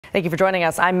Thank you for joining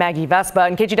us. I'm Maggie Vespa,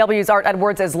 and KGW's Art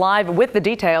Edwards is live with the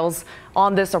details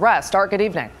on this arrest. Art, good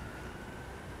evening.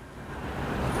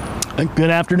 Good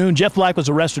afternoon. Jeff Black was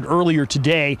arrested earlier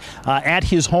today at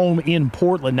his home in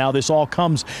Portland. Now, this all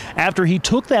comes after he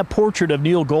took that portrait of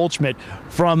Neil Goldschmidt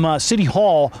from City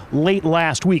Hall late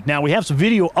last week. Now, we have some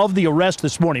video of the arrest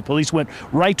this morning. Police went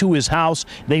right to his house.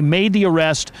 They made the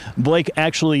arrest. Blake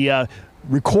actually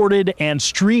recorded and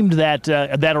streamed that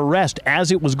arrest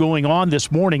as it was going on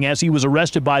this morning, as he was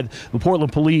arrested by the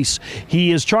Portland police.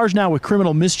 He is charged now with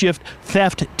criminal mischief,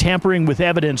 theft, tampering with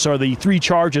evidence are the three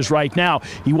charges right now.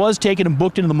 He was taken and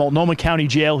booked into the Multnomah County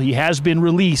Jail. He has been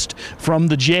released from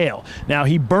the jail. Now,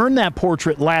 he burned that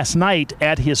portrait last night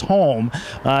at his home,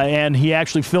 and he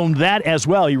actually filmed that as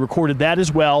well. He recorded that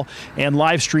as well and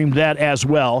live streamed that as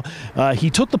well. He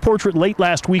took the portrait late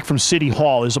last week from City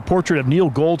Hall. It's a portrait of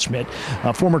Neil Goldschmidt,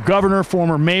 former governor,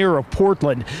 former mayor of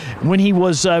Portland. When he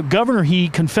was governor, he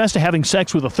confessed to having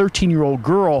sex with a 13-year-old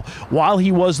girl while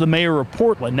he was the mayor of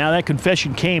Portland. Now, that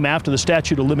confession came after the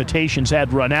statute of limitations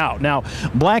had run out. Now,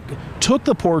 Black took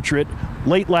the portrait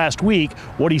late last week.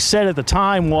 What he said at the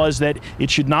time was that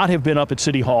it should not have been up at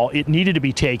City Hall. It needed to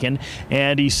be taken,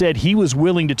 and he said he was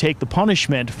willing to take the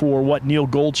punishment for what Neil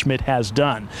Goldschmidt has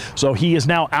done. So he is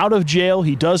now out of jail.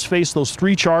 He does face those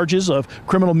three charges of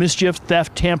criminal mischief,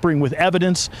 theft, tampering with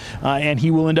evidence, and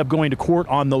he will end up going to court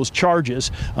on those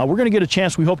charges. We're going to get a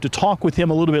chance, we hope, to talk with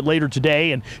him a little bit later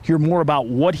today and hear more about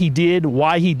what he did,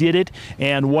 why he did it,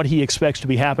 and what he expects to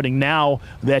be happening now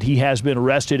that he has been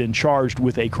arrested and charged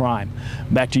with a crime.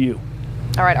 Back to you.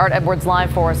 All right, Art Edwards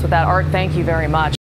live for us with that. Art, thank you very much.